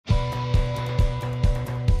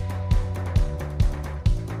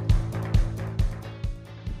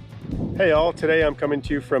Hey all, today I'm coming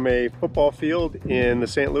to you from a football field in the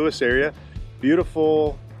St. Louis area.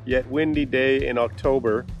 Beautiful yet windy day in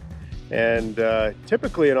October. And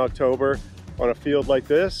typically in October on a field like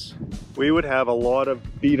this, we would have a lot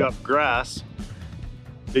of beat up grass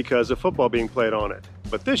because of football being played on it.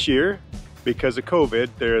 But this year, because of COVID,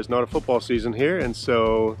 there is not a football season here, and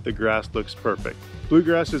so the grass looks perfect.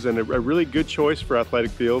 Bluegrass is a really good choice for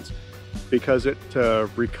athletic fields because it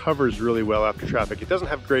recovers really well after traffic. It doesn't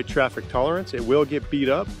have great traffic tolerance. It will get beat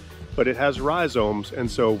up, but it has rhizomes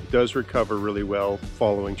and so does recover really well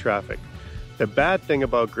following traffic. The bad thing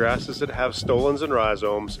about grasses that have stolons and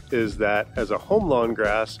rhizomes is that as a home lawn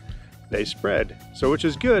grass, they spread. So which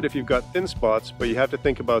is good if you've got thin spots, but you have to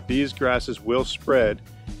think about these grasses will spread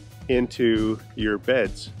into your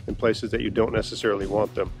beds in places that you don't necessarily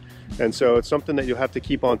want them. And so it's something that you'll have to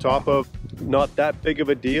keep on top of. Not that big of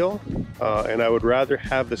a deal, and I would rather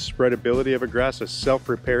have the spreadability of a grass, a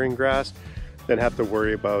self-repairing grass, than have to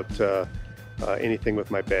worry about anything with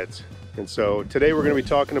my beds. And so today we're going to be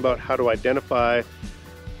talking about how to identify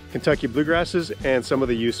Kentucky bluegrasses and some of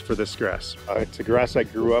the use for this grass. It's a grass I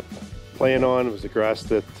grew up playing on. It was a grass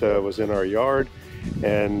that was in our yard,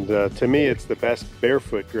 and to me it's the best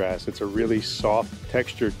barefoot grass. It's a really soft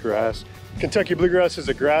textured grass. Kentucky bluegrass is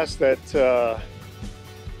a grass that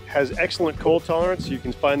has excellent cold tolerance. You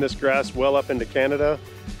can find this grass well up into Canada,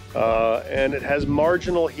 and it has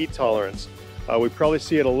marginal heat tolerance. We probably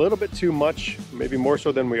see it a little bit too much, maybe more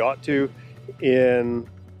so than we ought to, in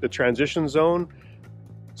the transition zone.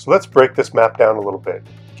 So let's break this map down a little bit.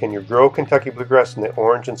 Can you grow Kentucky bluegrass in the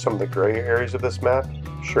orange and some of the gray areas of this map?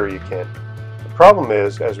 Sure you can. The problem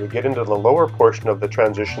is, as we get into the lower portion of the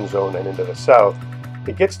transition zone and into the south,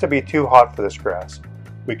 it gets to be too hot for this grass.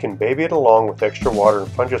 We can baby it along with extra water and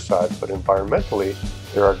fungicides, but environmentally,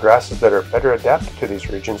 there are grasses that are better adapted to these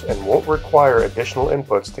regions and won't require additional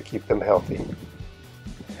inputs to keep them healthy.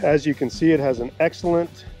 As you can see, it has an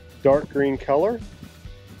excellent dark green color.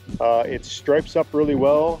 It stripes up really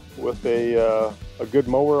well with a good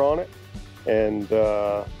mower on it, and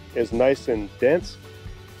is nice and dense.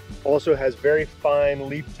 Also has very fine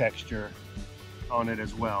leaf texture on it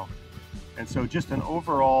as well. And so just an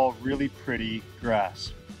overall really pretty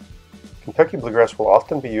grass. Kentucky bluegrass will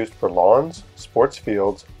often be used for lawns, sports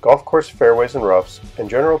fields, golf course fairways and roughs, and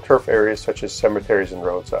general turf areas such as cemeteries and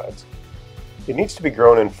roadsides. It needs to be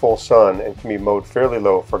grown in full sun and can be mowed fairly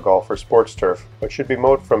low for golf or sports turf, but should be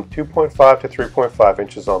mowed from 2.5 to 3.5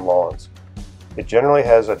 inches on lawns. It generally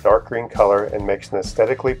has a dark green color and makes an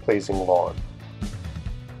aesthetically pleasing lawn.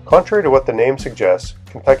 Contrary to what the name suggests,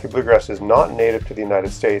 Kentucky bluegrass is not native to the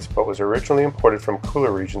United States but was originally imported from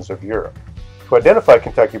cooler regions of Europe. To identify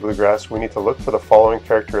Kentucky bluegrass, we need to look for the following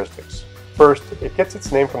characteristics. First, it gets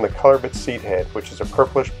its name from the color of its seed head, which is a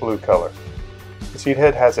purplish blue color. The seed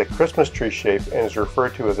head has a Christmas tree shape and is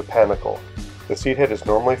referred to as a panicle. The seed head is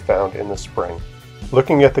normally found in the spring.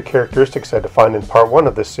 Looking at the characteristics I defined in part 1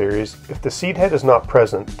 of this series, if the seed head is not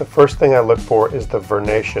present, the first thing I look for is the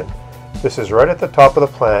vernation. This is right at the top of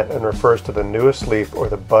the plant and refers to the newest leaf or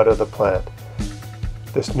the bud of the plant.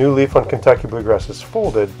 This new leaf on Kentucky bluegrass is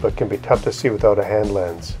folded but can be tough to see without a hand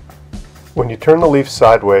lens. When you turn the leaf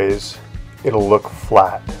sideways, it'll look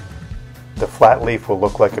flat. The flat leaf will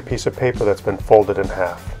look like a piece of paper that's been folded in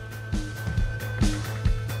half.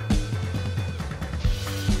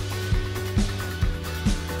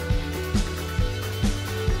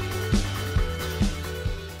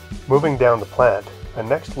 Moving down the plant, I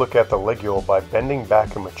next look at the ligule by bending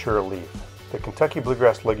back a mature leaf. The Kentucky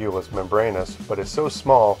bluegrass ligule is membranous, but is so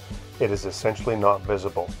small it is essentially not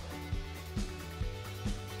visible.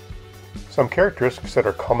 Some characteristics that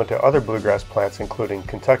are common to other bluegrass plants, including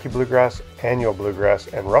Kentucky bluegrass, annual bluegrass,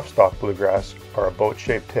 and roughstalk bluegrass, are a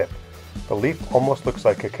boat-shaped tip. The leaf almost looks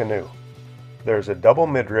like a canoe. There is a double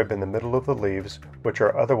midrib in the middle of the leaves, which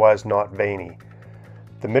are otherwise not veiny.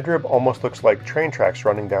 The midrib almost looks like train tracks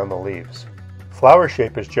running down the leaves. Flower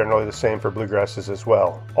shape is generally the same for bluegrasses as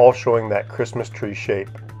well, all showing that Christmas tree shape,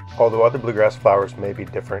 although other bluegrass flowers may be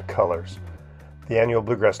different colors. The annual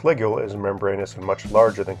bluegrass ligule is membranous and much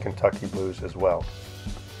larger than Kentucky blues as well.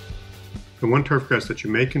 The one turf grass that you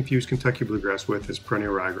may confuse Kentucky bluegrass with is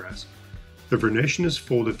perennial ryegrass. The vernation is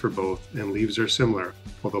folded for both and leaves are similar,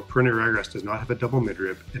 although perennial ryegrass does not have a double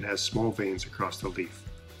midrib and has small veins across the leaf.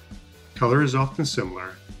 Color is often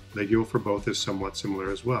similar. Ligule for both is somewhat similar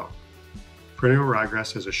as well. Perennial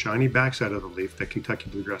ryegrass has a shiny backside of the leaf that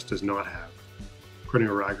Kentucky bluegrass does not have.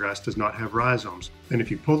 Perennial ryegrass does not have rhizomes, and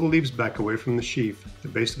if you pull the leaves back away from the sheath, the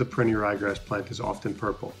base of the perennial ryegrass plant is often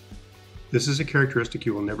purple. This is a characteristic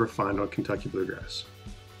you will never find on Kentucky bluegrass.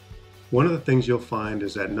 One of the things you'll find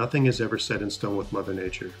is that nothing is ever set in stone with Mother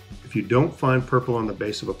Nature. If you don't find purple on the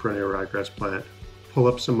base of a perennial ryegrass plant, pull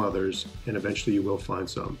up some others and eventually you will find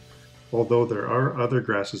some. Although there are other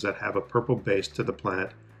grasses that have a purple base to the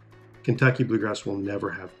plant, Kentucky bluegrass will never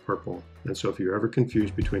have purple. And so if you're ever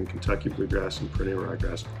confused between Kentucky bluegrass and perennial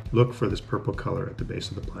ryegrass, look for this purple color at the base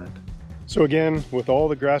of the plant. So again, with all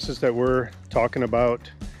the grasses that we're talking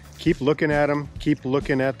about, keep looking at them, keep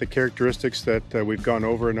looking at the characteristics that we've gone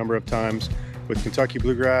over a number of times. With Kentucky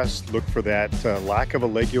bluegrass, look for that lack of a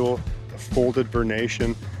ligule, the folded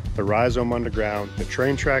vernation, the rhizome underground, the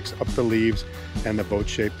train tracks up the leaves, and the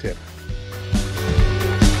boat-shaped tip.